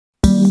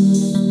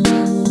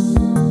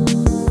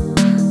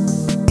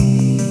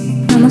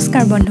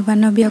নমস্কাৰ বন্ধু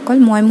বান্ধৱীসকল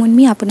মই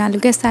মুনমি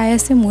আপোনালোকে চাই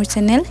আছে মোৰ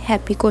চেনেল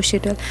হ্যাপি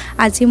ক্ৰচেট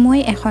আজি মই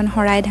এখন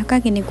হৰাই ঢাকা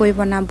কেনেকৈ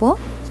বনাব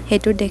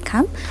হেতু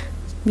দেখাম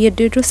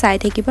ভিডিওটো চাই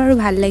থাকিব আৰু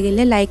ভাল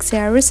লাগিলে লাইক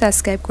শেয়াৰ আৰু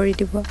সাবস্ক্ৰাইব কৰি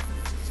দিব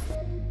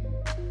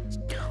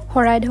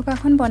হৰাই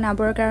ঢাকাখন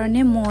বনাবৰ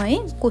কাৰণে মই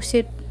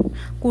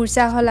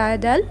কুৰ্চা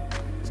হলাডাল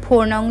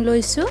 4 নং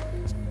লৈছো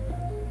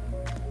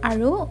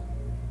আৰু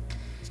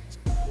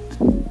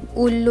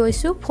উল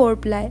লৈছো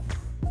 4 প্লাই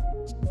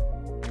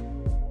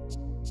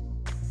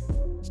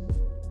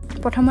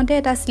প্ৰথমতে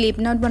এটা স্লিপ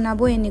নট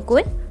বনাব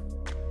এনেকৈ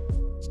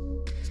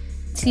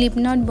স্লিপ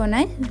নট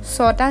বনাই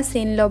 6টা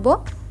চেইন লব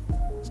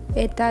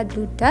এটা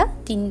দুটা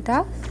তিনটা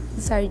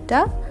চাৰিটা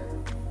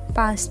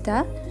পাঁচটা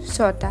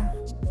ছটা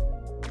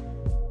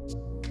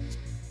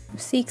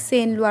 6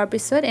 চেইন লোৱাৰ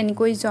পিছত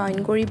এনেকৈ জয়েন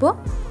কৰিব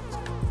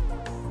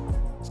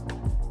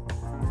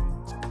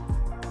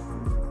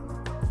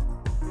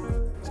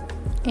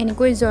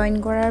এনেকৈ জয়েন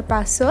কৰাৰ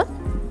পাছত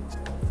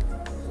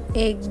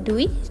 1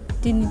 2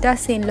 তিনিটা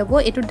চেইন লব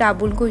এটো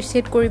ডাবল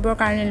ক্ৰচেট কৰিবৰ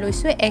কাৰণে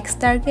লৈছো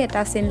এক্সট্ৰা কে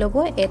এটা চেইন লব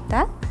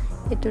এটা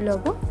এটো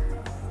লব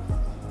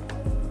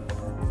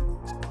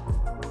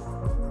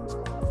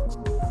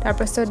তাৰ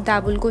পাছত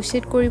ডাবল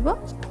ক্ৰচেট কৰিব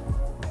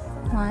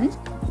 1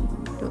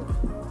 2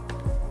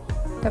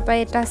 তাৰপা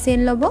এটা চেইন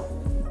লব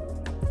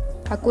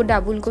আকৌ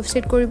ডাবল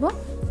ক্ৰচেট কৰিব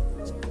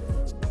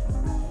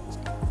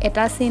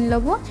এটা চেইন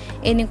লব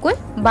এনেকৈ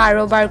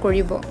 12 বাৰ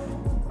কৰিব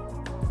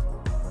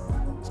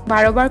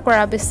 12 বাৰ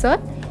কৰাৰ পিছত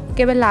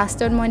কেবে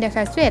লাষ্টত মই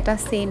দেখাইছো এটা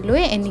চেইন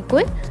লৈ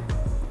এনেকৈ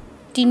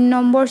 3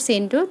 নম্বৰ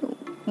চেইনটো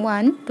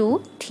 1 2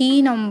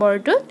 3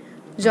 নম্বৰটো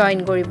জয়েন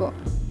কৰিব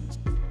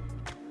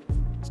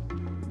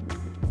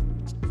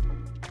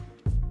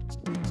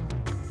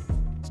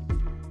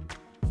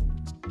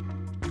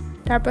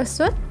তাৰ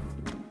পাছত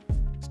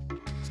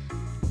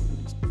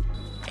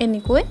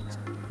এনেকৈ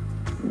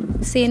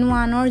চেইন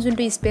 1 ৰ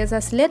যোনটো স্পেস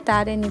আছিল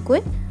তাত এনেকৈ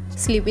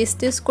স্লিপ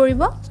ষ্টিচ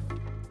কৰিব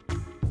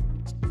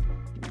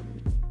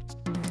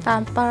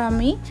তাৰপৰ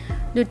আমি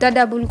দুটা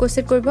ডাবল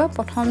ক্ৰচেট কৰিব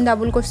প্ৰথম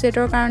ডাবল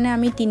ক্ৰচেটৰ কাৰণে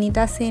আমি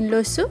তিনিটা চেইন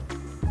লৈছো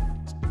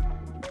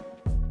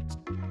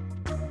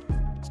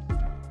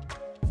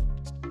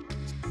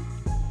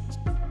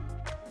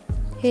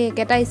হে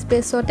একেটা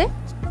স্পেসতে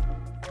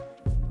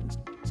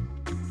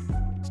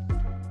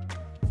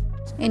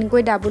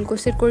এনেকৈ ডাবল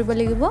ক্ৰচেট কৰিব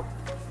লাগিব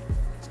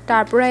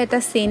তাৰ পৰা এটা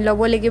চেইন লব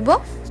লাগিব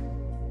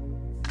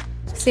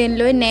চেইন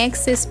লৈ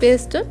নেক্সট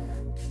স্পেসটো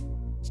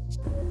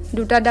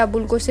দুটা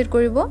ডাবল ক্ৰচেট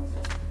কৰিব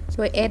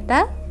তো এটা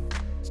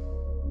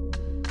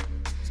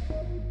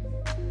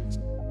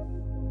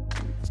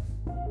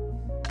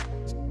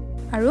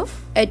আৰু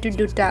এটো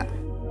দুটা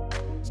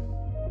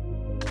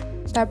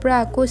তাৰ পৰা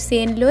আকৌ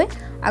চেইন লৈ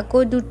আকৌ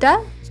দুটা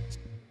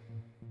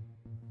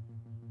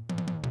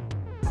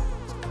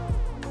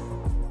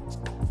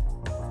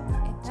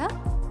এটা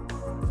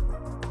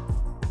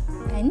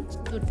এন্ড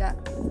দুটা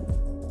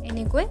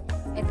এনেকৈ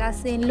এটা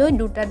চেইন লৈ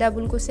দুটা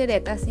ডাবল ক্ৰচেট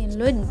এটা চেইন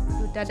লৈ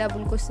দুটা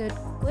ডাবল ক্ৰচেট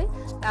কৈ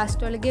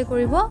লাষ্টলৈকে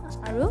কৰিব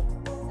আৰু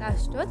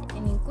লাষ্টত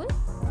এনেকৈ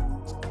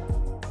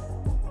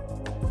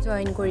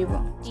জয়েন কৰিব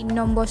 3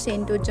 নম্বৰ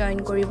চেইনটো জয়েন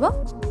কৰিব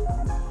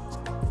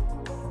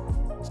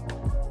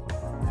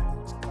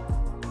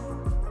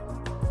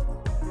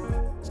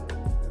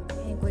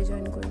এনেকৈ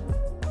জয়েন কৰিব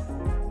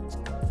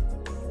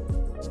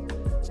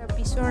তাৰ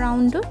পিছৰ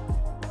ৰাউণ্ডটো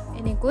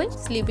এনেকৈ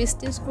স্লিপ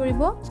ষ্টিচ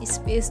কৰিব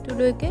স্পেসটো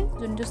লৈকে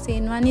যোনটো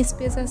চেইন 1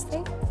 স্পেস আছে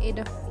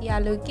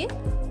ইয়ালৈকে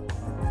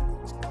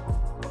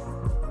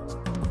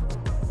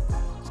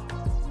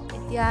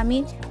এতিয়া আমি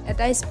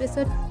এটা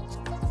স্পেসত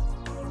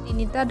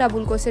তিনিটা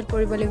ডাবল ক্ৰচেট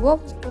কৰিব লাগিব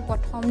তো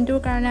প্ৰথমটোৰ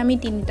কাৰণে আমি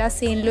তিনিটা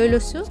চেইন লৈ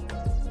লৈছো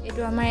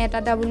এটো আমাৰ এটা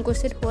ডাবল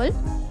ক্ৰচেট হ'ল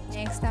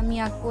নেক্সট আমি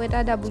আকৌ এটা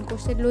ডাবল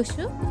ক্ৰচেট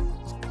লৈছো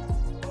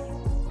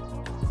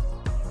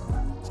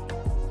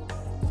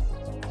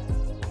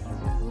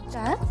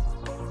দুটা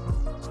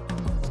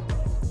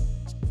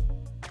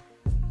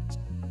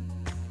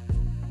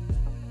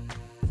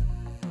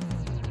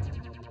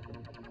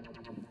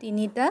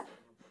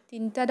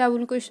তিনিটা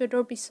ডাবল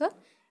ক্ৰচেটৰ পিছত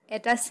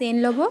এটা চেইন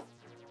লব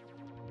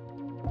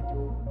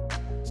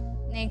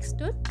নেক্সট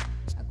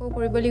আকৌ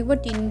কৰিব লাগিব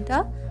তিনিটা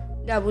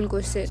ডাবল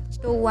ক্ৰচেট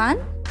তো 1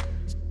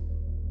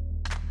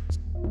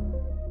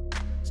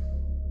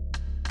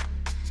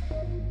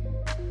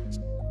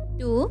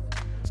 2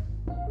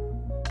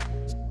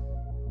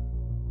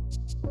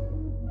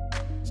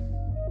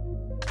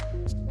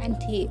 and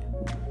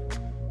 3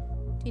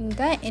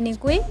 তিনিটা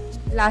এনেকৈ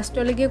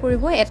লাষ্টলৈকে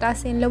কৰিব এটা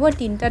চেইন লব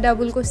তিনিটা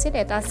ডাবল ক্ৰচেট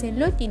এটা চেইন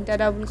লৈ তিনিটা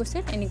ডাবল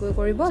ক্ৰচেট এনেকৈ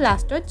কৰিব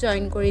লাষ্টত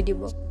জয়েন কৰি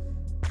দিব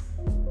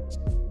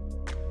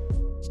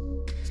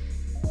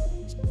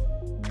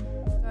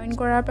জয়েন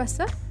কৰাৰ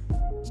পাছত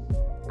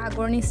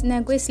আগৰ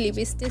নিচিনাকৈ স্লিপ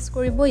ষ্টিচ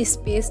কৰিব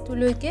স্পেসটো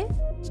লৈকে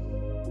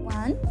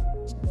 1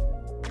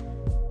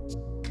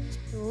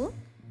 2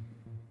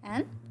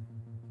 and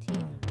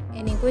 3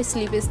 এনেকৈ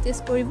স্লিপ ষ্টিচ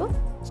কৰিব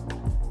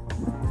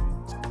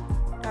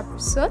তাৰ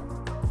পিছত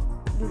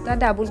দুটা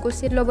ডাবল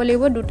ক্ৰচেট লব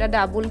লাগিব দুটা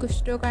ডাবল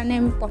ক্ৰচেটৰ কাৰণে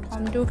আমি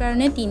প্ৰথমটোৰ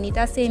কাৰণে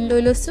তিনিটা চেইন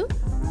লৈ লৈছো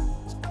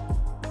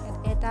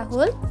এটা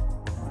হ'ল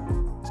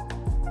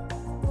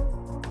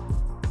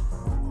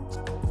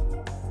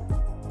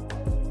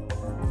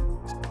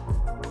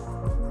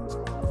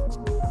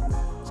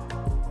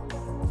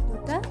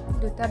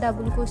দুটা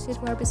ডাবল ক্ৰোচেট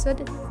হোৱাৰ পিছত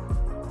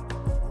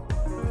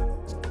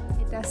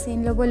এটা চেইন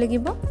ল'ব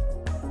লাগিব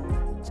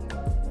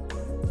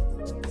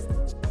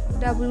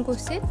ডাবল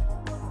ক্ৰোচেট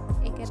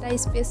একেটা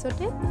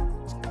স্পেচতে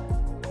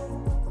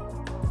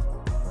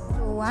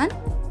তো 1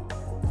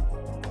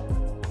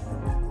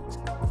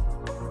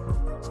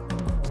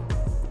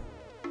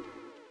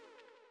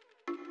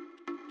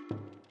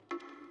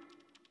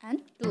 and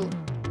 2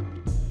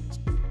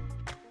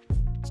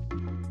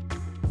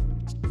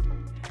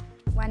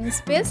 one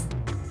space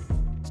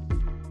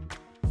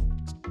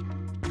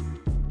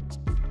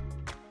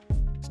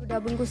to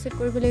double crochet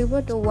কৰিব লাগিব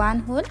তো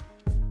 1 hole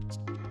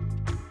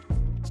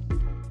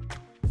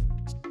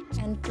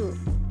and 2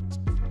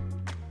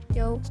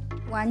 তো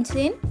 1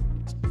 chain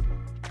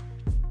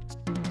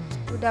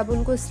to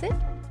double crochet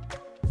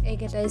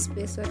একেটা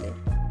স্পেচতে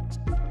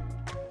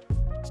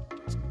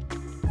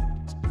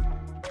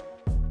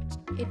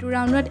এটু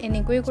ৰাউণ্ডত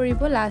এনেকৈ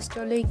কৰিব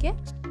লাষ্টলৈকে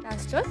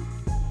লাষ্টত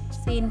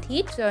চেইন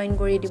থিট জয়েন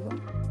কৰি দিব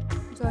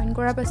জয়েন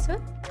কৰাৰ পাছত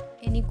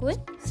এনেকৈ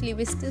স্লিভ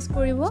ষ্টিচ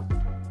কৰিব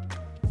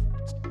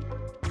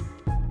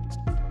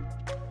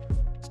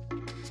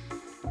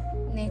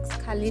নেক্সট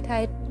খালি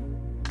ঠাইত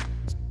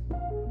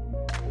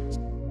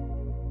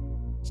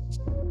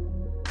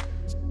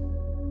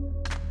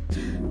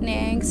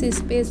নেক্সট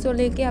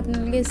স্পেচলৈকে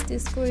আপোনালোকে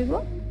ষ্টিচ কৰিব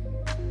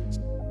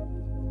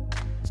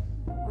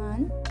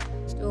 1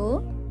 2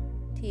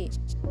 3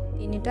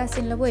 তিনিটা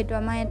চেইন ল'ব এটো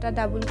আমাৰ এটা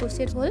ডাবল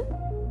ক্ৰোচেট হ'ল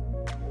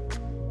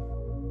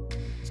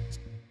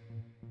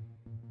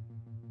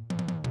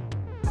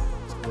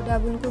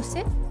ডাবল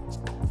ক্ৰোচেট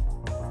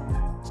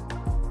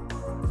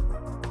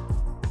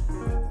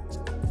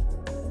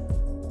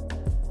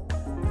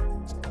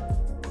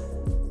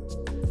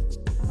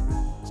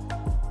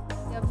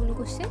ডাবল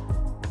ক্ৰোচেট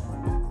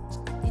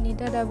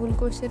তিনিটা ডাবল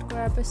ক্ৰোচেট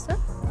কৰাৰ পিছত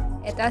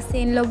এটা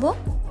চেইন ল'ব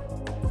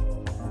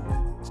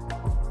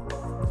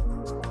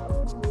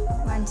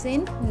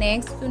চেইন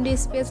নেক্সট যোনটো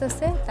স্পেচ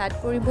আছে তাত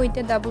কৰিব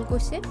এটা ডাবল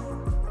ক্ৰোচেট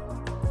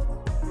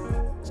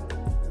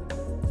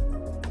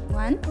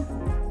 1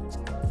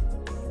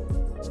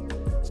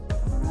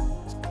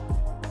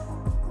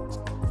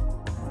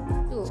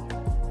 2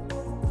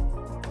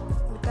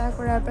 দুটা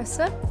কৰাৰ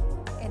পাছত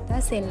এটা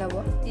চেইন ল'ব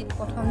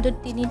প্ৰথমটো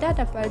তিনিটা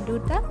তাৰপৰা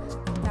দুটা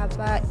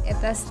তাৰপৰা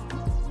এটা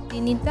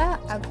তিনিটা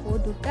আকৌ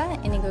দুটা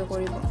এনেকৈ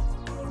কৰিব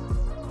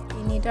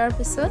তিনিটাৰ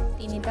পিছত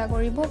তিনিটা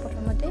কৰিব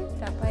প্ৰথমতে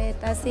তাৰপৰা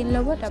এটা চেইন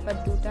ল'ব তাৰপৰা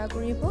দুটা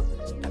কৰিব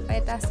তাৰপৰা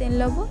এটা চেইন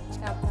ল'ব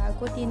তাৰপৰা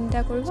আকৌ তিনিটা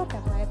কৰিব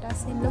তাৰপৰা এটা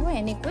চেইন ল'ব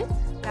এনেকৈ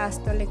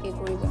লাষ্টলৈকে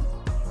কৰিব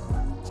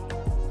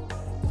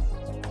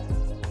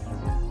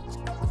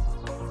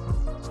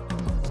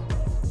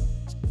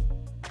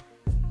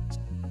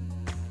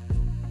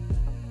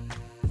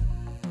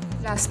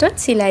লাষ্টত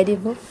চিলাই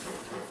দিব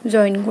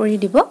জয়েন কৰি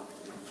দিব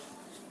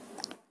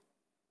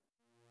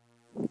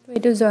তো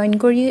এইটো জয়েন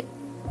কৰি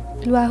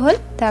লোৱা হ'ল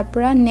তাৰ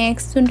পৰা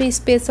নেক্সট যোনটো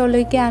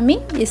স্পেচলৈকে আমি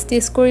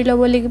ষ্টিচ কৰি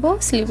ল'ব লাগিব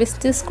স্লিভ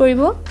ষ্টিচ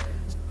কৰিব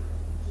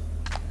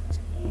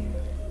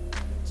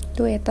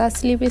তো এটা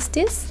স্লিভ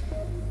ষ্টিচ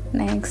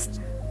নেক্সট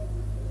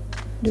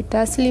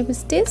দুটা স্লিভ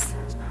ষ্টিচ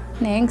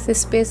নেক্সট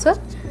স্পেচত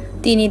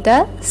তিনিটা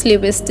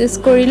স্লিভ ষ্টিচ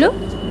কৰিলোঁ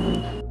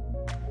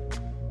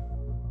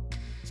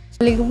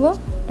লাগিব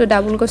তো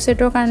ডাবল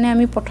ক্ৰোচেটৰ কাৰণে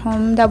আমি প্ৰথম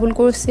ডাবল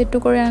ক্ৰোচেটটো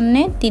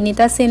কাৰণে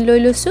তিনিটা চেইন লৈ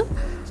লৈছোঁ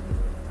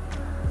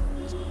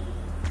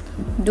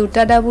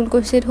দুটা ডাবল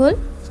ক্ৰোচেট হ'ল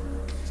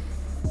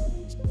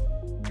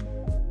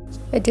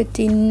এটা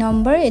 3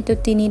 নম্বৰ এটা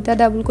তিনিটা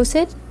ডাবল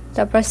ক্ৰোচেট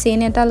তাৰপৰা চেইন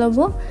এটা ল'ব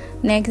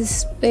নেক্সট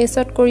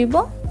স্পেচত কৰিব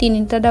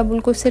তিনিটা ডাবল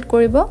ক্ৰোচেট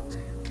কৰিব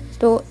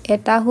তো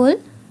এটা হ'ল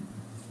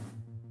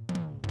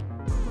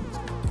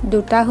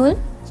দুটা হ'ল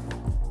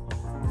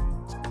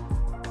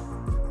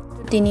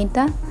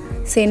তিনিটা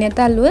চেইন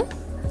এটা লৈ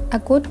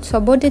আকৌ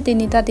সবতে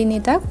তিনিটা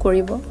তিনিটা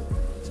কৰিব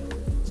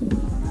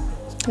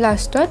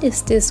লাষ্টত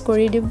ষ্টিচ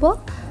কৰি দিব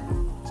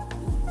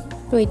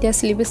তো এতিয়া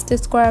স্লিভ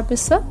ষ্টিচ কৰাৰ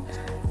পিছত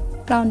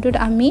ৰাউণ্ডটোত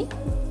আমি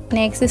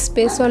নেক্সট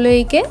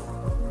স্পেচলৈকে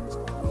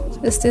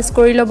ষ্টিচ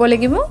কৰি ল'ব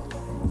লাগিব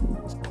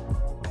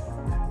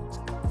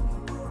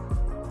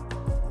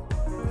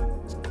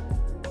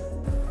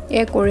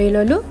এ কৰি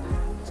ল'লোঁ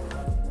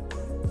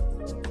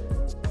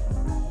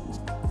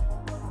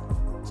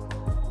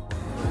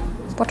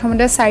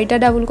প্ৰথমতে 4টা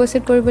ডাবল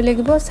ক্ৰোচেট কৰিব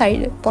লাগিব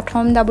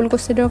প্ৰথম ডাবল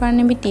ক্ৰোচেটৰ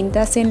কাৰণে আমি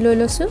 3টা চেইন লৈ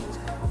লৈছোঁ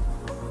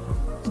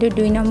এইটো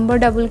 2 নম্বৰ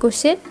ডাবল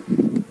ক্ৰোচেট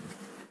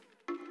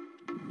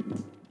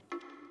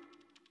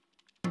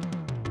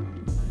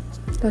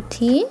তো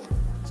 3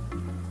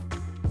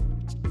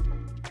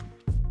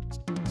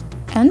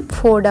 and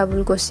 4 ডাবল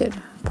ক্ৰোচেট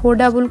 4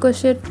 ডাবল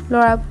ক্ৰোচেট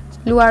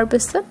লোৱাৰ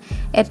পিছত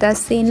এটা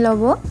চেইন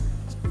ল'ব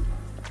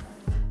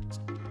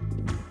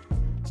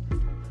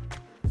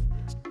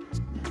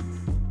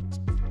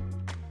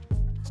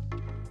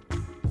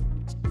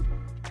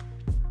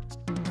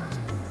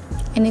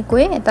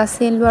এনেকৈ এটা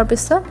চেইন লোৱাৰ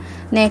পিছত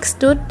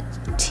নেক্সটটোত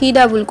 3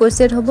 ডাবল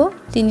ক্ৰোচেট হ'ব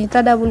 3টা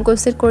ডাবল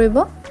ক্ৰোচেট কৰিব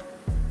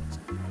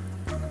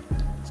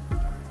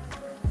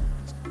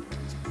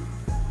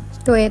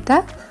তো এটা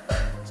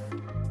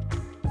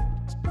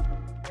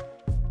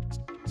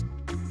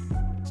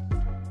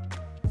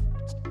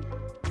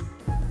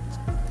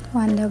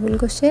 1 double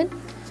crochet,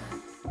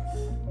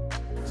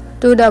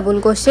 2 double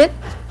crochet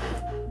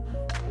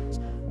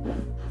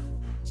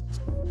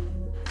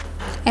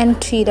and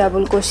 3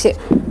 double crochet.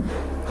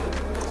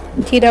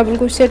 3 double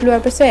crochet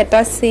লোৱাৰ পিছত এটা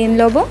চেইন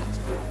ল'ব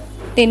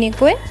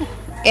তেনেকৈ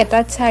এটা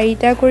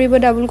চাৰিটা কৰিব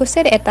ডাবল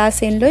ক্ৰোচেট এটা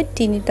চেইন লৈ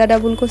তিনিটা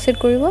ডাবল ক্ৰোচেট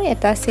কৰিব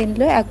এটা চেইন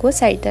লৈ আকৌ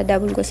চাৰিটা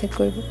ডাবল ক্ৰোচেট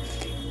কৰিব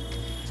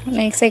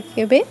নেক্সট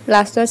একেবে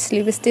লাষ্টত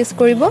স্লিপ ষ্টিচ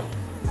কৰিব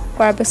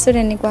কৰাৰ পিছত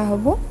এনেকুৱা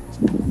হ'ব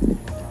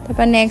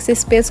তাৰপা নেক্সট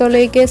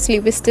স্পেচলৈকে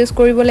স্লিপ ষ্টিচ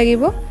কৰিব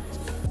লাগিব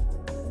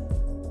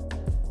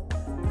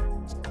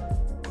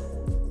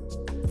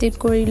টিপ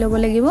কৰি ল'ব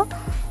লাগিব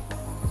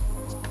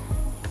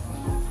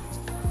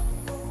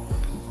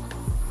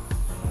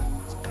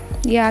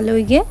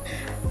ইয়ালৈকে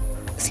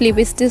স্লিপ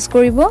ষ্টিচ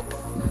কৰিব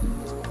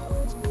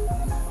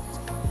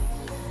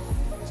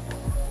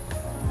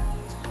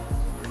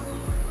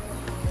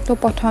তো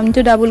প্ৰথমটো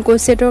ডাবল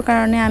ক্ৰোচেটৰ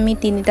কাৰণে আমি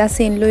তিনিটা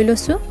চেইন লৈ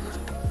লৈছো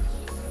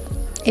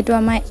এটো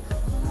আমাৰ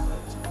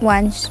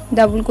 1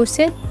 double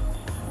ক্ৰোচেট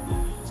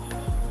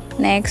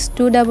next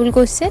 2 double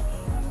ক্ৰোচেট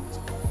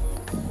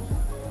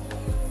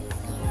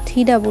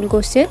 3 double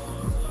ক্ৰোচেট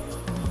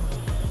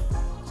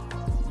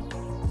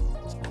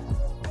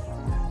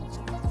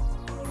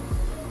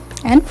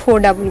and 4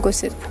 double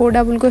crochet 4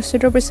 double crochet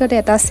ৰ পিছত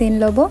এটা চেইন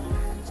ল'ব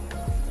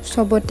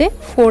সবতে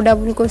 4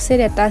 double crochet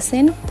এটা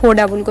চেইন 4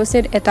 double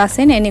crochet এটা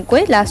চেইন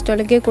এনেকৈ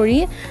লাষ্টলৈকে কৰি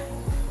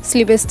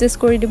স্লিপ ষ্টিচ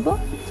কৰি দিব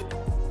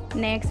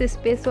নেক্সট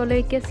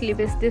স্পেচলৈকে স্লিপ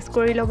ষ্টিচ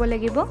কৰি ল'ব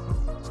লাগিব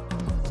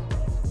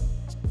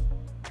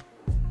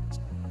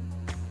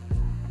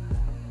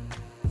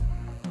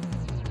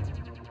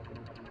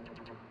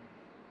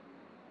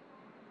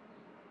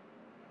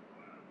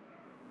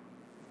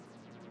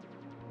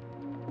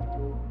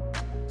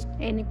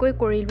এনেকৈ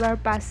কৰি লোৱাৰ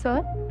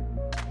পাছত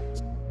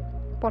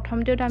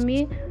প্ৰথমটোত আমি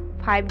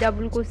 5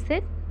 ডাবল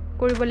ক্ৰোচেট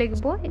কৰিব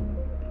লাগিব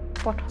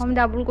প্ৰথম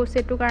ডাবল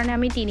ক্ৰোচেটৰ কাৰণে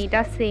আমি তিনিটা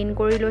চেইন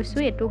কৰি লৈছো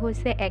এটো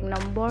হৈছে 1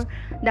 নম্বৰ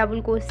ডাবল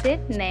ক্ৰোচেট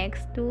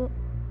নেক্সট টু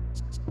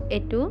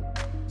এটো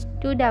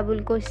 2 double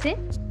ক্ৰোচেট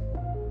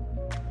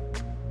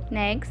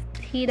next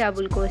 3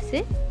 double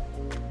ক্ৰোচেট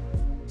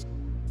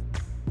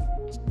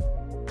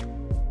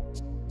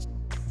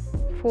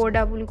 4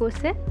 double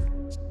ক্ৰোচেট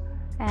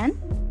and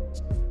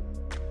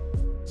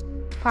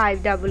 5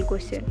 double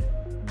crochet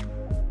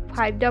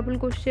 5 double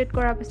crochet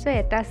কৰাৰ পিছত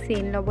এটা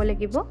চেইন ল'ব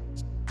লাগিব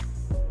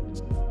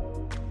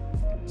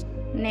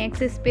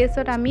নেক্সট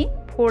স্পেচত আমি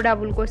 4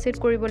 double crochet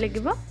কৰিব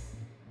লাগিব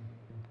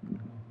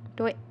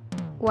তো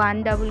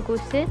 1 double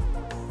crochet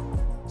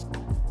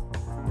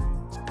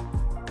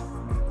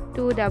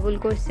 2 double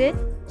crochet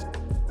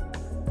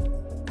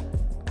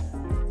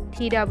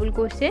 3 double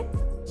crochet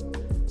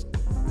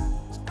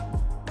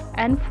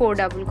and 4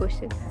 double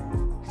crochet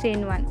chain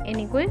 1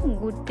 এনেকৈ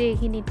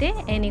গুটেখিনিতে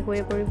এনেকৈ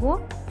কৰিব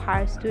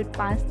ফাৰ্ষ্টটোত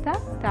 5টা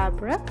তাৰ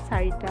পৰা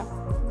 4টা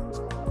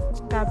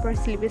তাৰ পৰা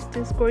স্লিপ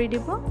ষ্টিচ কৰি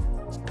দিব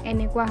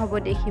এনেকুৱা হ'ব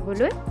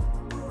দেখিবলৈ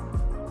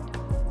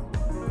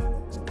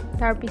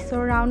তাৰ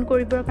পিছৰ ৰাউন্ড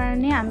কৰিবৰ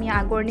কাৰণে আমি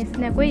আগৰ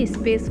নিচিনাকৈ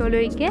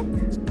স্পেচলৈকে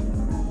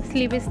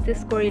স্লিপ ষ্টিচ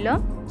কৰি লম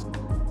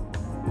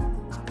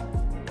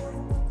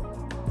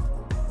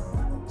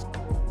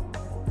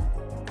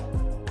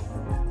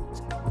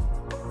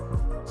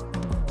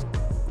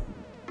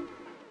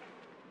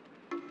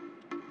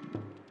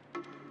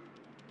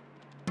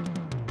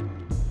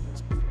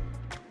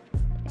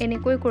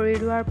এনেকৈ কৰি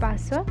লোৱাৰ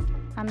পাছত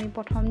আমি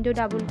প্ৰথমটো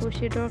ডাবল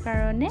ক্ৰোচেটৰ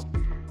কাৰণে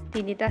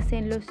তিনিটা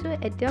চেইন লৈছো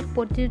এতিয়া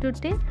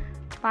প্ৰতিটোতে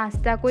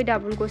পাঁচটাকৈ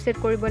ডাবল ক্ৰোচেট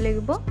কৰিব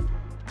লাগিব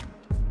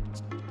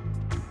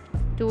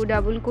 2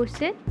 double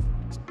ক্ৰোচেট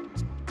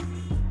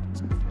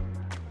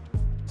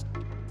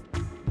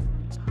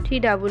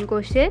 3 double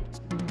ক্ৰোচেট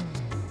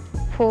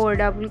 4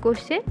 double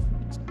ক্ৰোচেট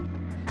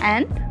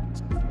and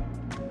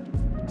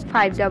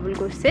 5 double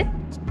ক্ৰোচেট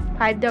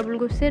 5 double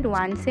ক্ৰোচেট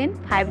 1 chain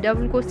 5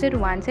 double ক্ৰোচেট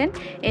 1 chain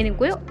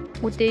এনেকৈ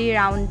উতেই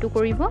ৰাউন্ডটো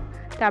কৰিব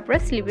তাৰ পৰা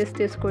স্লিপ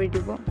ষ্টিচ কৰি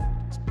দিব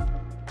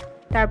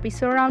তাৰ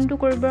পিছৰ ৰাউন্ডটো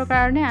কৰিবৰ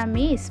কাৰণে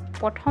আমি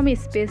প্ৰথম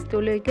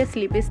স্পেচটোলৈকে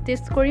স্লিপ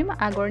ষ্টিচ কৰিম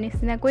আগৰ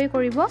নিচিনাকৈ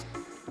কৰিব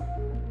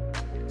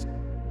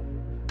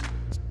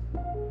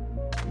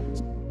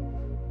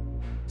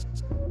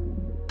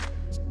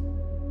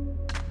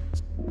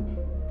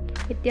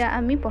এতিয়া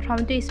আমি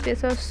প্ৰথমটো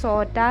স্পেচৰ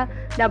 6টা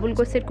ডাবল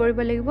ক্ৰোচেট কৰিব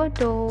লাগিব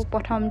তো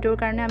প্ৰথমটোৰ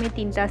কাৰণে আমি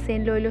 3টা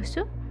চেইন লৈ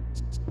লৈছো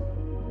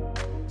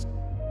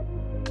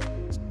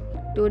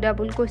 2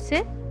 double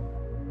crochet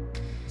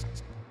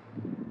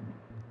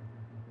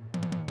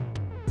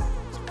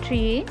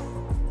 3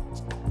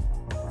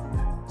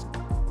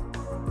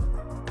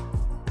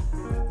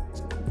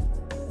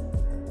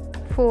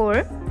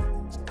 4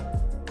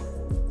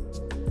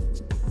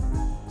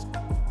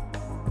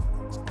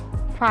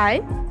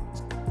 5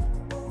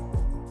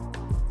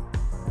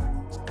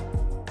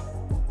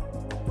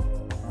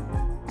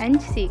 and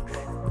 6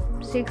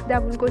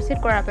 ডাবল ক্ৰোচেট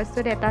কৰাৰ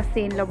পাছত এটা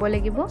চেইন ল'ব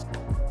লাগিব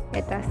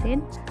এটা চেইন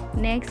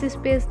নেক্সট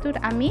স্পেচটোত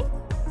আমি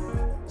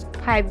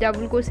 5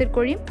 ডাবল ক্ৰোচেট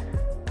কৰিম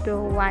তো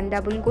 1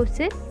 double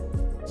ক্ৰোচেট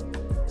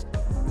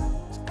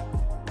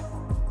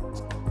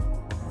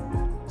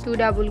 2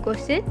 double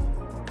ক্ৰোচেট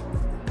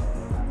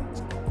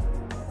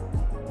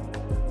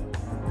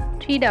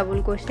 3 double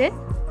ক্ৰোচেট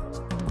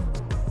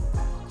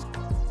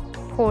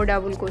 4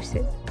 double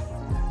ক্ৰোচেট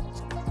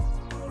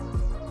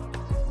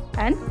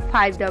and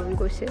 5 double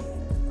ক্ৰোচেট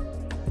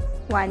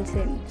 1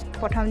 chain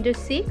প্ৰথমটো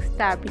 6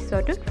 তাৰ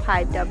পিছতো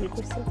 5 ডাবল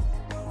ক্ৰোচেট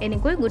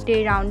এনেকৈ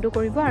গোটেই ৰাউণ্ডটো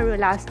কৰিব আৰু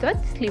লাষ্টত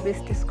স্লিপ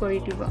ষ্টিচ কৰি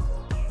দিব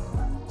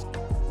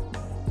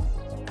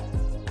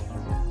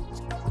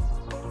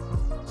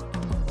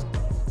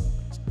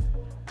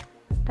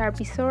তাৰ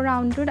পিছৰ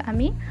ৰাউণ্ডটোত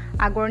আমি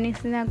আগৰ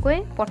নিচিনাকৈ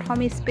প্ৰথম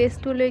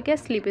স্পেচটো লৈকে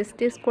স্লিপ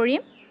ষ্টিচ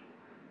কৰিম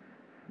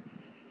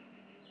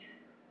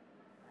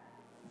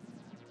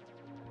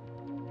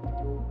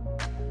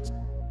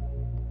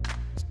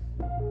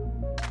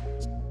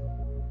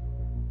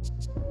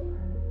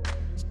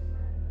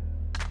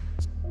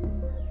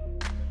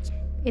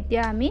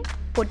এতিয়া আমি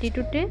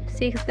প্ৰতিটোতে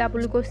 6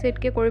 ডাবল ক্ৰোচেট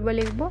কে কৰিব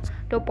লাগিব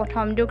তো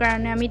প্ৰথমটোৰ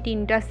কাৰণে আমি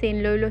তিনটা চেইন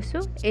লৈ লৈছো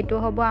এটো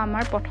হ'ব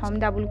আমাৰ প্ৰথম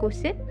ডাবল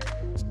ক্ৰোচেট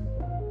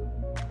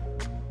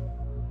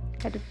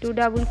এটা 2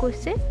 ডাবল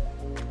ক্ৰোচেট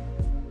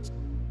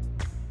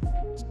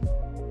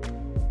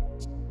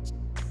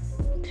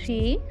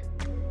 3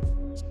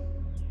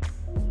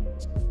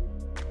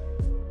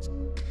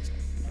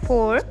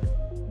 4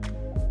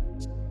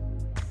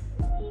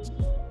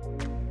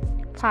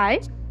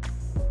 5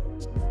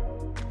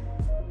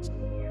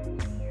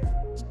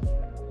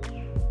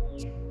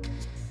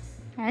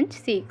 and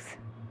 6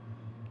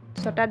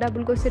 ছটা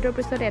ডাবল ক্ৰোচেটৰ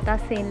পিছত এটা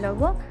চেইন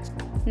ল'ব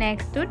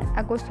নেক্সটত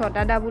আকৌ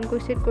ছটা ডাবল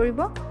ক্ৰোচেট কৰিব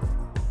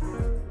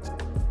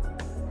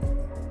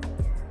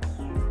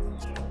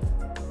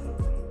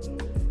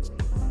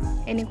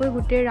এনেকৈ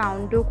গোটেই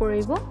ৰাউণ্ডটো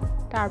কৰিব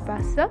তাৰ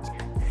পাছত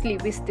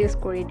স্লিপ ষ্টিচ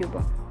কৰি দিব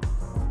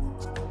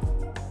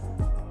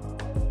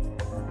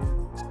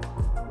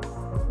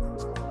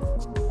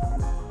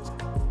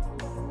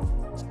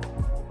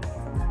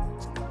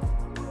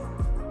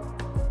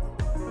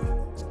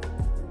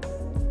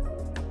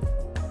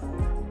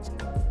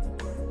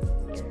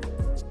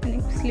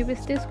স্লিপ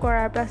ষ্টিচ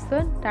কৰাৰ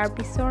পাছত তাৰ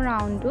পিছৰ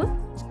ৰাউণ্ডটো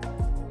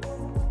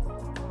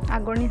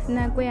আগৰ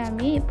নিচিনাকৈ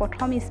আমি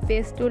প্ৰথম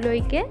স্পেচটো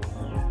লৈকে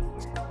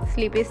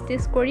স্লিপ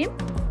ষ্টিচ কৰিম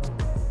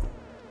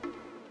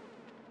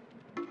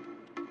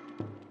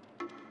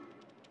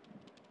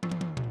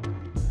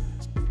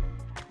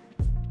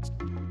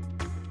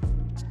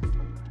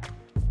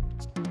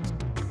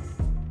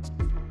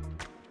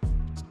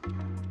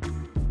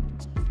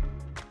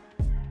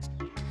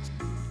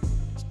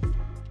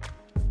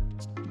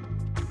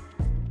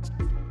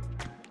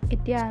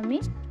এতিয়া আমি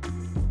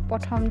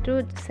প্ৰথমটো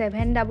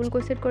 7 ডাবল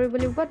ক্ৰোচেট কৰিব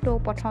লাগিব তো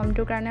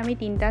প্ৰথমটোৰ কাৰণে আমি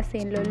তিনটা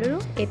চেইন লৈ ললো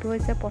এটো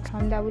হৈছে প্ৰথম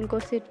double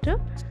ক্ৰোচেটটো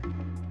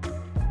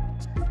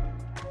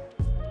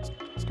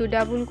 2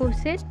 double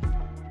ক্ৰোচেট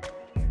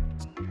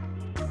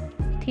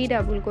 3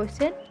 double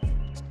ক্ৰোচেট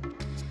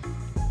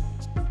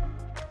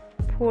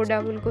 4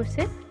 double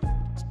ক্ৰোচেট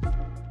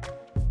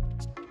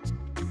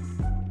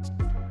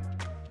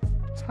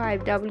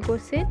 5 double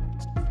ক্ৰোচেট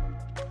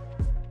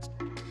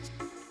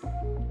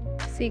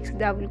 6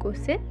 double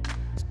ক্ৰোচেট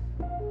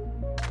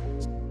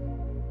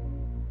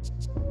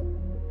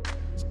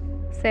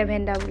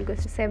 7 double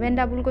ক্ৰোচেট 7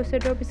 double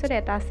ক্ৰোচেটৰ পিছত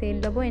এটা চেইন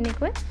ল'ব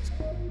এনেকৈ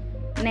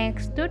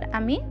নেক্সটত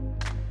আমি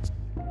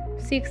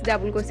 6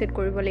 ডাবল ক্ৰোচেট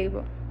কৰিব লাগিব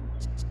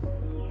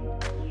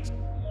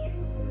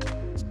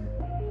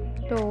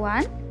তো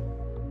 1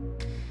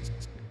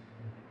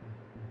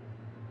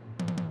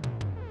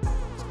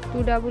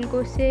 2 double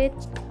ক্ৰোচেট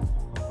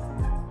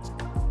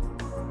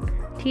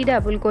 3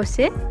 double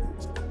ক্ৰোচেট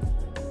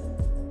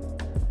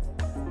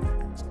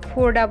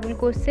 4 double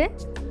ক্ৰোচেট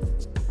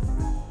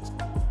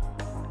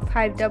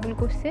 5 double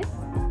ক্ৰোচেট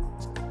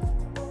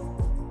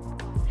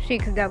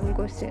 6 double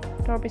ক্ৰোচেট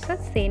তাৰ পিছত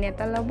চেইন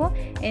এটা ল'ব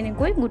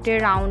এনেকৈ গোটেই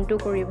ৰাউণ্ডটো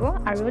কৰিব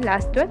আৰু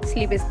লাষ্টত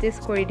স্লিপ ষ্টিচ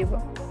কৰি দিব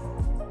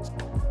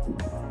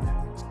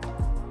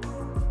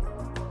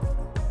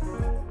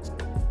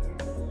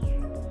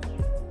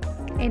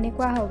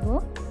এনেকুৱা হ'ব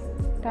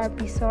তাৰ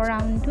পিছৰ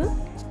ৰাউণ্ডটো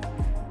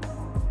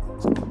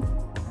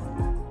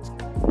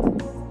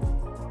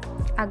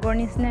আগৰ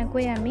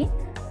নিচিনাকৈ আমি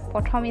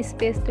প্ৰথম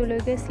স্পেচটো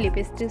লৈকে স্লিপ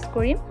ষ্টিচ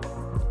কৰিম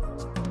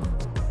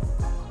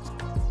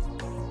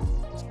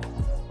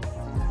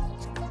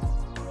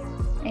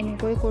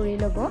এনেকৈ কৰি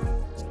ল'ব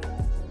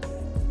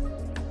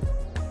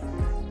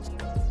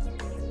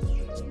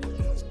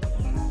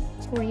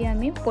কৰি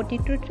আমি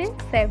প্ৰতিটোতে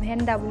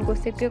 7 ডাবল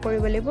ক্ৰোচেট কে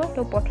কৰিব লাগিব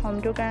তো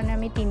প্ৰথমটোৰ কাৰণে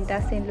আমি তিনটা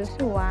চেইন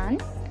লৈছো 1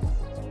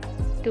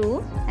 2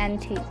 and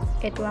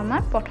 3 এটো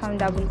আমাৰ প্ৰথম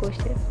double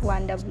ক্ৰোচেট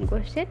 1 double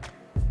ক্ৰোচেট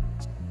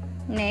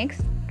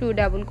next 2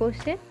 double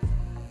ক্ৰোচেট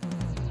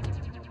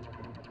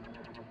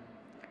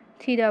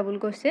 3 double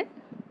ক্ৰোচেট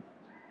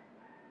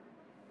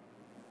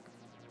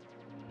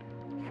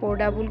 4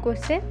 double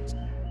ক্ৰোচেট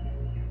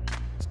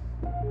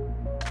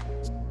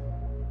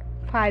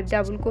 5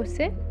 double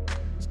ক্ৰোচেট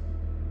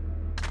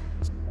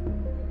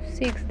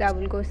 6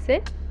 double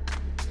ক্ৰোচেট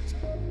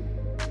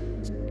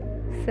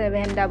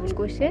 7 double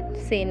ক্ৰোচেট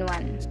chain 1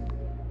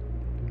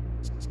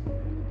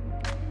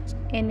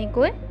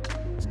 এনেকৈ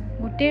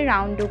গোটেই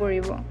ৰাউণ্ডটো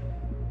কৰিব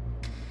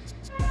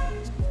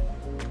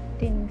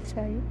 3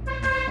 4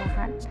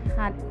 5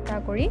 7টা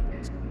কৰি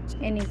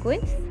এনেকৈ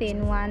চেইন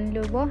 1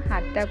 লব,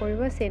 হাতটা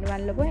কৰিব, চেইন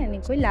 1 লব,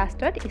 এনেকৈ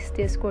লাষ্টত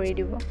ষ্টেচ কৰি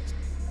দিব।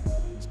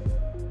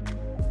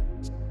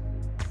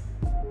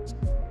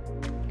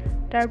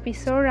 তাৰ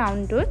পিছৰ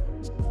ৰাউণ্ডটোত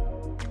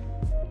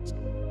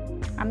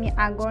আমি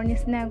আগৰ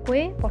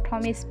নিচিনাকৈ প্ৰথম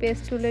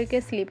স্পেচটোলৈকে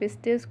স্লিপ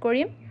ষ্টেচ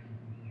কৰিম।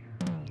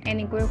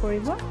 এনেকৈ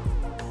কৰিব।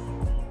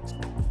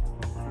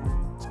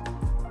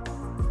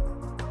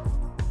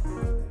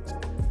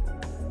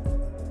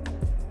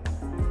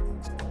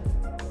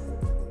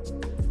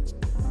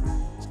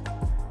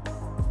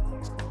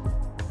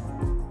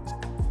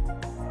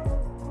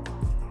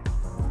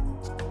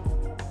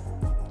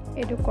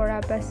 এইটো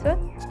কৰাৰ পাছত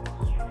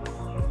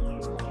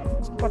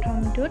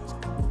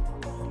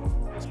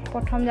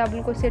প্ৰথম ডাবল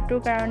ক্ৰোচেটৰ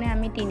কাৰণে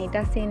আমি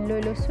তিনিটা চেইন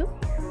লৈ লৈছো।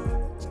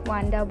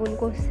 1 double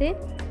ক্ৰোচেট,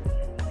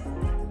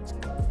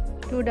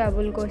 2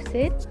 double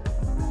ক্ৰোচেট,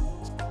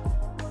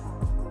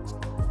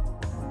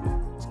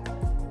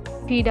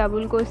 3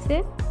 double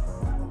ক্ৰোচেট,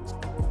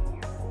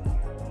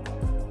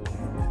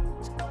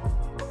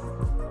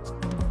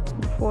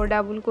 4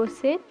 double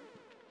ক্ৰোচেট,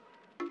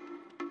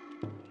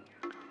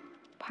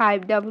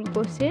 5 double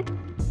ক্ৰোচেট,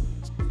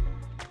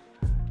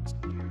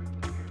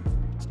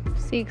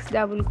 6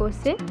 double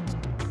ক্ৰোচেট,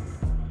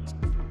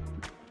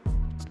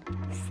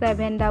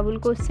 7 double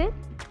ক্ৰোচেট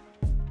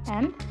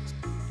and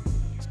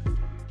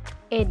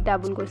 8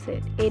 double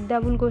ক্ৰোচেট। 8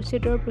 double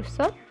ক্ৰোচেটৰ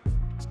পিছত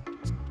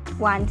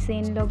 1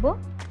 চেইন ল'ব,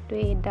 তো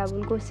 8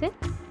 ডাবল ক্ৰোচেট,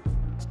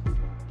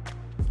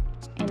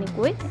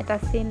 এনেকৈ এটা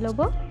চেইন ল'ব।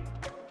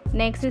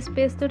 নেক্সট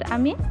স্পেচটোত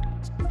আমি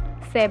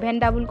 7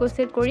 ডাবল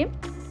ক্ৰোচেট কৰিম।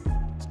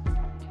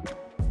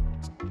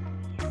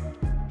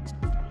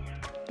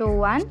 তো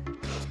 1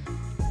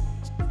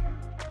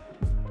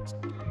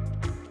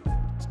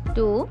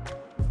 2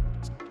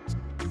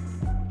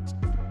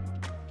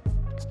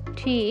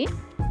 3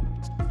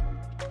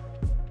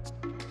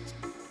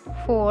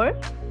 4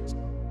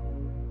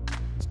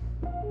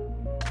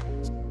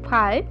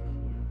 5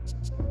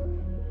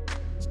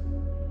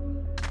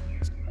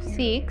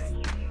 6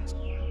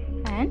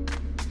 and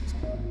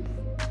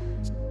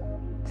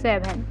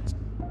 7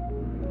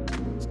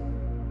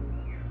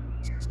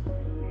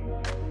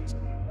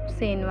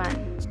 চেইন 1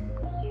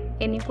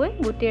 এনেকৈ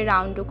গোটেই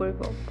ৰাউণ্ডটো কৰিব।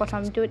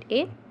 প্ৰথমটোত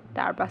 8,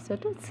 তাৰ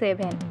পাছতো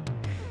 7,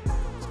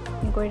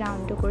 এনেকৈ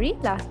ৰাউণ্ডটো কৰি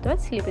লাষ্টত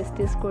স্লিপ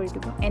ষ্টিচ কৰি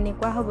দিব।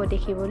 এনেকুৱা হ'ব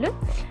দেখিবলৈ।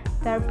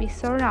 তাৰ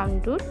পিছৰ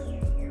ৰাউণ্ডটোত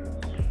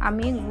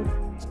আমি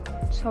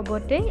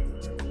সবতে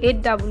 8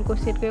 ডাবল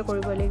ক্ৰোচেটকৈ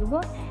কৰিব লাগিব।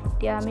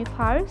 এতিয়া আমি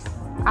ফাৰ্ষ্ট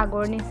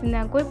আগৰ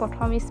নিচিনাকৈ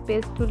প্ৰথম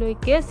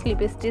স্পেচটোলৈকে স্লিপ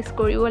ষ্টিচ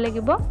কৰিব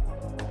লাগিব।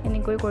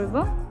 এনেকৈ কৰিব।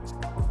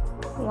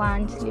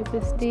 1 স্লিপ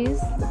ষ্টিচ,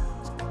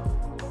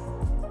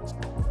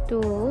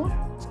 2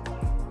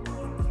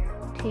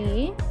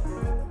 3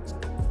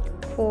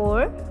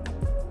 4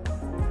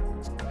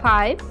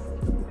 5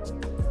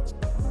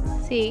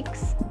 6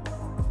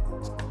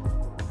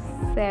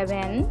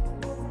 7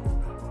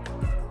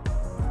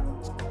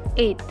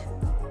 8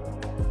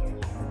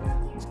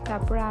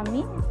 তারপর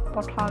আমি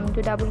প্রথমটো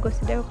ডাবল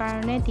ক্ৰোচেটৰ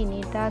কাৰণে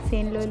তিনিটা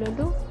চেইন লৈ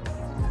ললো।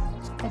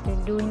 এটা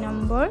 2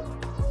 number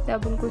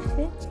double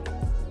ক্ৰোচেট,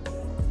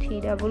 3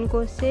 double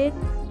ক্ৰোচেট,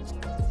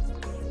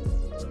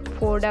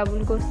 4 double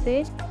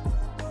ক্ৰোচেট,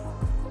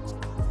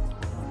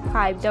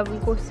 5 double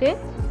ক্ৰোচেট,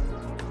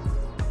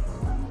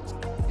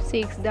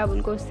 6 double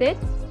ক্ৰোচেট,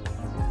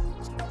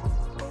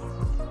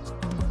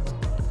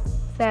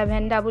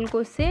 7 double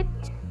ক্ৰোচেট,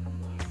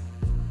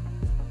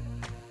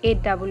 8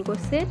 double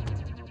ক্ৰোচেট।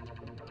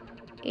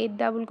 8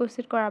 double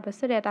ক্ৰোচেট কৰাৰ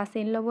পাছত এটা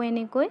চেইন ল'ব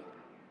এনেকৈ।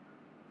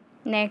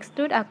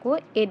 নেক্সটটোত আকৌ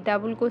 8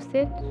 ডাবল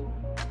ক্ৰোচেট,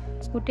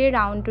 গোটেই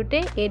ৰাউণ্ডটোতে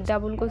 8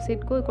 ডাবল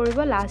ক্ৰোচেটকৈ কৰিব।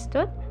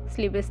 লাষ্টত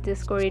স্লিপ ষ্টিচ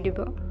কৰি দিব।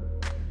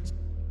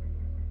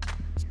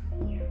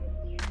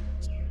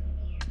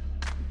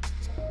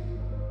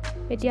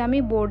 এতিয়া আমি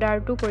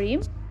বৰ্ডাৰটো কৰিম।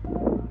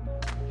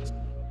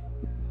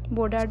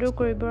 বৰ্ডাৰটো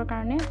কৰিবৰ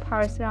কাৰণে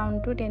ফাৰ্ষ্ট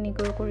ৰাউণ্ডটো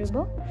তেনেকৈ কৰিব।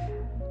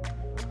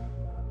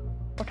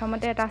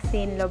 প্ৰথমতে এটা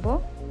চেইন ল'ব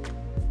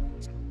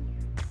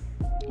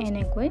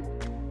এনেকৈ।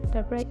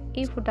 তাৰপৰা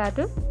এই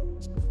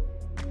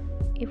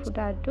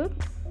ফুটাটোত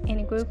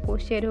এনেকৈ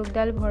ক্ৰোচেট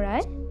হুকডাল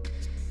ভৰাই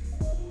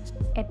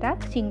এটা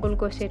ছিংগল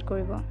ক্ৰোচেট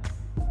কৰিব।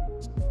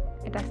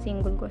 এটা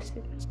ছিংগল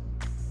ক্ৰোচেট।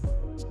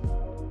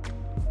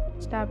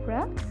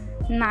 তাৰপৰা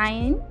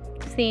 9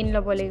 চেইন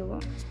ল'ব লাগিব।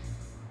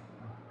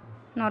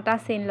 9টা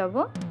চেইন ল'ব।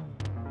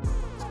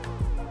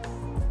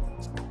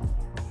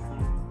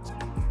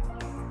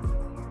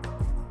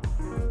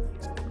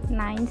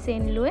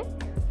 চেইন লৈ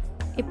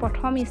এই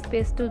প্ৰথম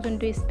স্পেচটো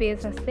যোনটো স্পেচ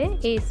আছে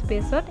এই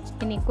স্পেচত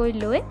এনেকৈ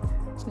লৈ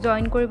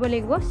জয়েন কৰিব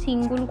লাগিব।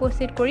 সিঙ্গল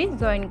ক্ৰোচেট কৰি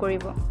জয়েন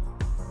কৰিব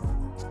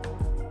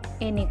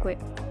এনেকৈ।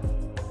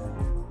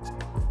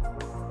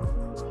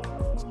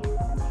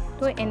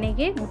 তো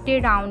এনেকৈ গোটেই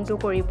ৰাউণ্ডটো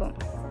কৰিব।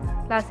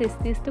 লাষ্ট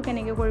ষ্টিচটো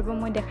কেনেকৈ কৰিব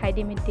মই দেখাই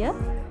দিম এতিয়া।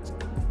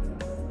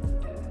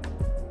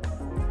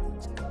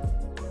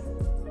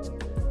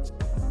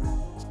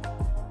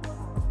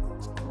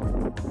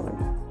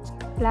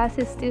 লাষ্ট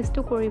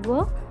ষ্টিচটো কৰিব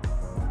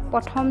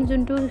প্ৰথম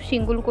যোনটো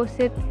সিঙ্গল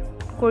ক্ৰোচেট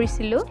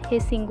কৰিছিলোঁ সেই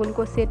সিঙ্গল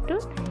ক্ৰোচেটটো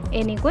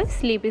এনেকৈ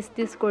স্লিপ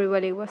ষ্টিচ কৰিব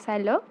লাগিব। চাই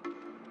লওক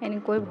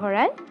এনেকৈ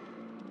ভৰাই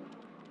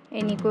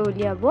এনেকৈ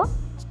উলিয়াব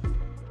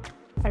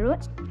আৰু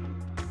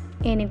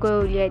এনেকৈ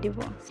উলিয়াই দিব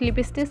স্লিপ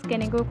ষ্টিচ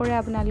কেনেকৈ কৰে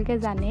আপোনালোকে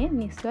জানে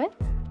নিশ্চয়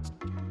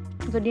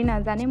যদি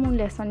নাজানে মোৰ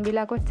লেসন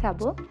বিলাকত চাব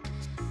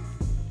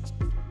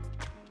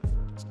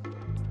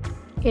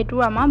এটো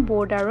আমাৰ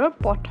বৰ্ডাৰৰ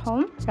প্ৰথম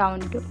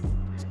ৰাউন্ডটো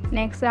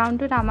নেক্সট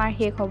ৰাউন্ডত আমাৰ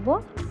শেষ হ'ব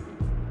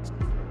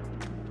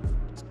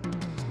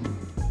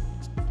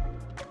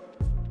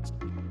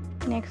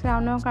নেক্সট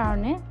ৰাউন্ডৰ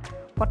কাৰণে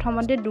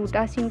প্ৰথমতে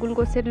দুটা সিঙ্গল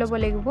ক্ৰোচেট ল'ব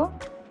লাগিব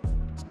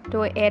তো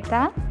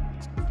এটা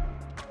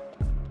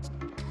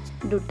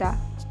দুটা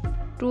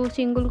two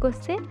single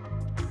ক্ৰোচেট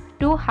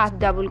to half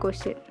double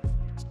ক্ৰোচেট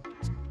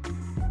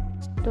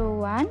তো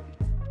 1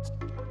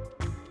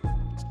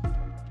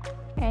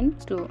 and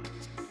 2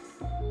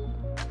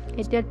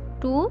 এতিয়া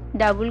 2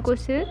 ডাবল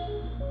ক্ৰোচেট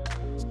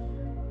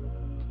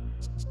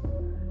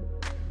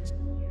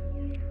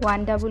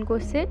 1 ডাবল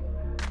ক্ৰোচেট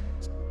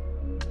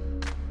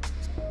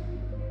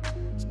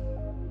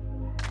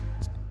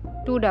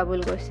 2 ডাবল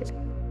ক্ৰোচেট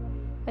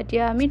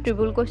এতিয়া আমি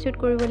ট্ৰিপল ক্ৰোচেট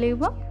কৰিব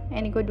লাগিব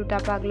এনেকৈ দুটা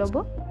পাক ল'ব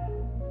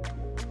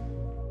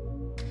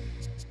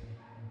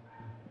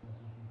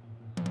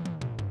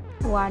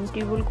 1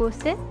 ট্ৰিপল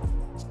ক্ৰোচেট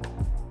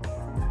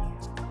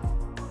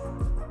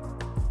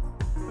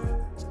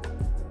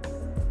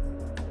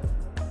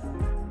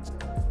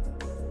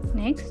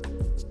নেক্সট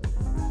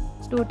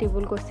 2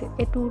 ট্ৰিপল ক্ৰোচেট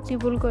এই 2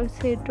 ট্ৰিপল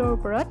ক্ৰোচেটৰ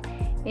ওপৰত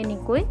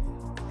এনেকৈ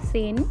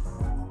চেইন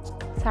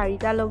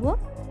চাৰিটা ল'ব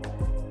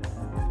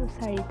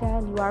চাৰিটা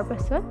লোৱাৰ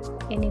পাছত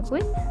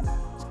এনেকৈ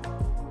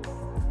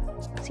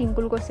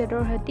সিঙ্গল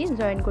ক্ৰোচেটৰ সৈতে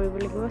জয়েন কৰিব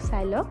লাগিব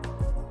চাই লওক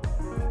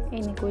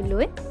এনেকৈ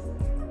লৈ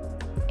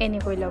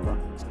এনেকৈ ল'ব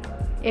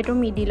এটো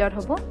মিডিলত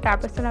হ'ব তাৰ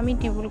পাছত আমি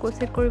ট্ৰিপল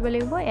ক্ৰোচেট কৰিব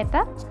লাগিব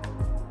এটা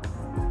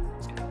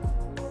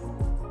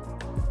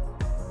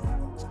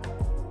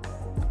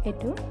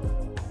এটো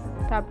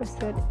তাৰ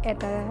পাছত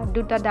এটা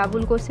দুটা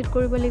ডাবল ক্ৰোচেট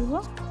কৰিব লাগিব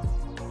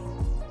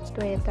তো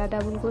এটা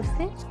ডাবল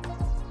ক্ৰোচেট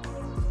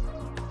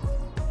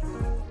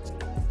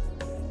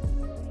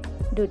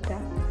দুটা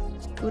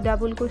টু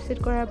ডাবল ক্ৰোচেট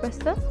কৰাৰ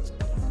পাছত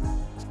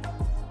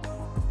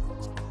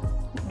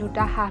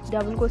দুটা হাফ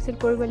ডাবল ক্ৰোচেট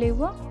কৰিব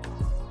লাগিব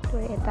তো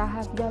এটা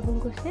হাফ ডাবল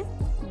ক্ৰোচেট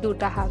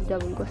দুটা হাফ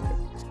ডাবল ক্ৰোচেট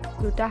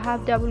দুটা হাফ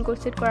ডাবল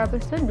ক্ৰোচেট কৰাৰ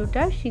পাছত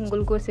দুটা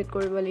সিঙ্গল ক্ৰোচেট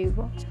কৰিব লাগিব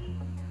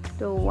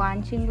তো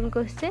 1 সিঙ্গল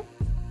ক্ৰোচেট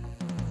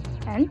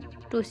and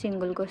 2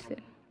 সিঙ্গল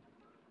ক্ৰোচেট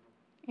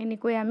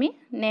এনেকৈ আমি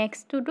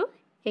নেক্সটটো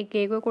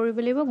একেকৈ কৰিব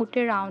লাগিব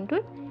গোটে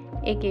ৰাউন্ডটোত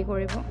একে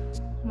কৰিব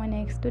মই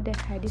নেক্সটটো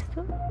দেখাই দিছো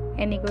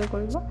এনেকৈ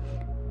কৰিব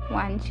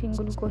 1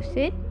 সিঙ্গল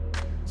ক্ৰোচেট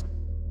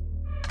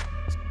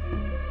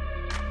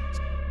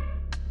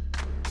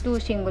 2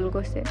 সিঙ্গল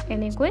ক্ৰোচেট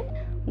এনেকৈ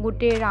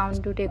গোটে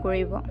ৰাউন্ডটোতে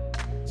কৰিব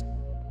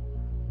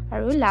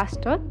আৰু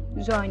লাষ্টত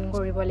জয়েন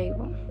কৰিব লাগিব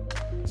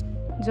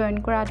জয়েন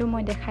কৰাটো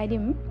মই দেখাই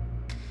দিম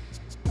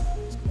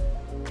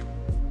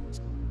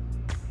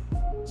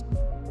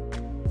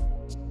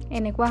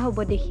এনেকুৱা হ'ব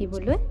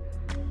দেখিবলৈ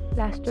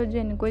লাষ্টত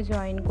যেনেকৈ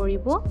জয়েন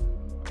কৰিব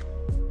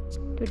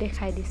তো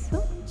দেখাই দিছো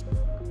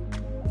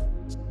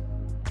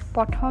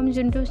প্ৰথম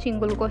যোনটো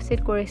সিঙ্গল ক্ৰোচেট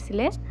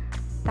কৰিছিলে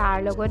তাৰ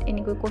লগত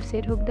এনেকৈ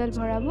ক্ৰোচেট হুকডাল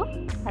ভৰাব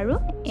আৰু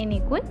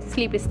এনেকৈ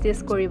স্লিপ ষ্টিচ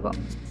কৰিব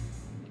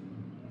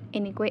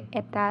এনেকৈ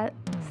এটা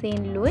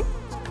চেইন লৈ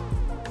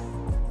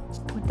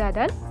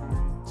সূতাডাল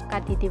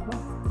কাটি দিব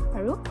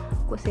আৰু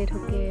ক্ৰোচেট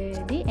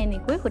হুকেদি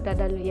এনেকৈ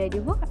সূতাডাল উলিয়াই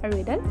দিব আৰু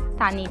এডাল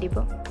টানি দিব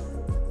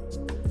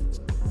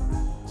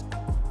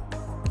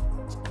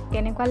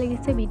কেনেকুৱা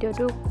লাগিছে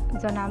ভিডিওটো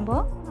জনাব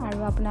আৰু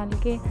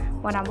আপোনালোকে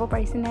বনাব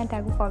পাৰিছে না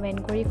তাকো কমেন্ট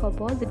কৰি ক'ব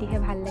যদিহে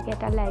ভাল লাগে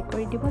এটা লাইক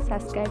কৰি দিব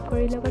সাবস্ক্ৰাইব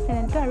কৰি ল'ব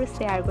চেনেলটো আৰু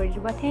শ্বেয়াৰ কৰি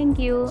দিব থ্যাংক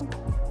ইউ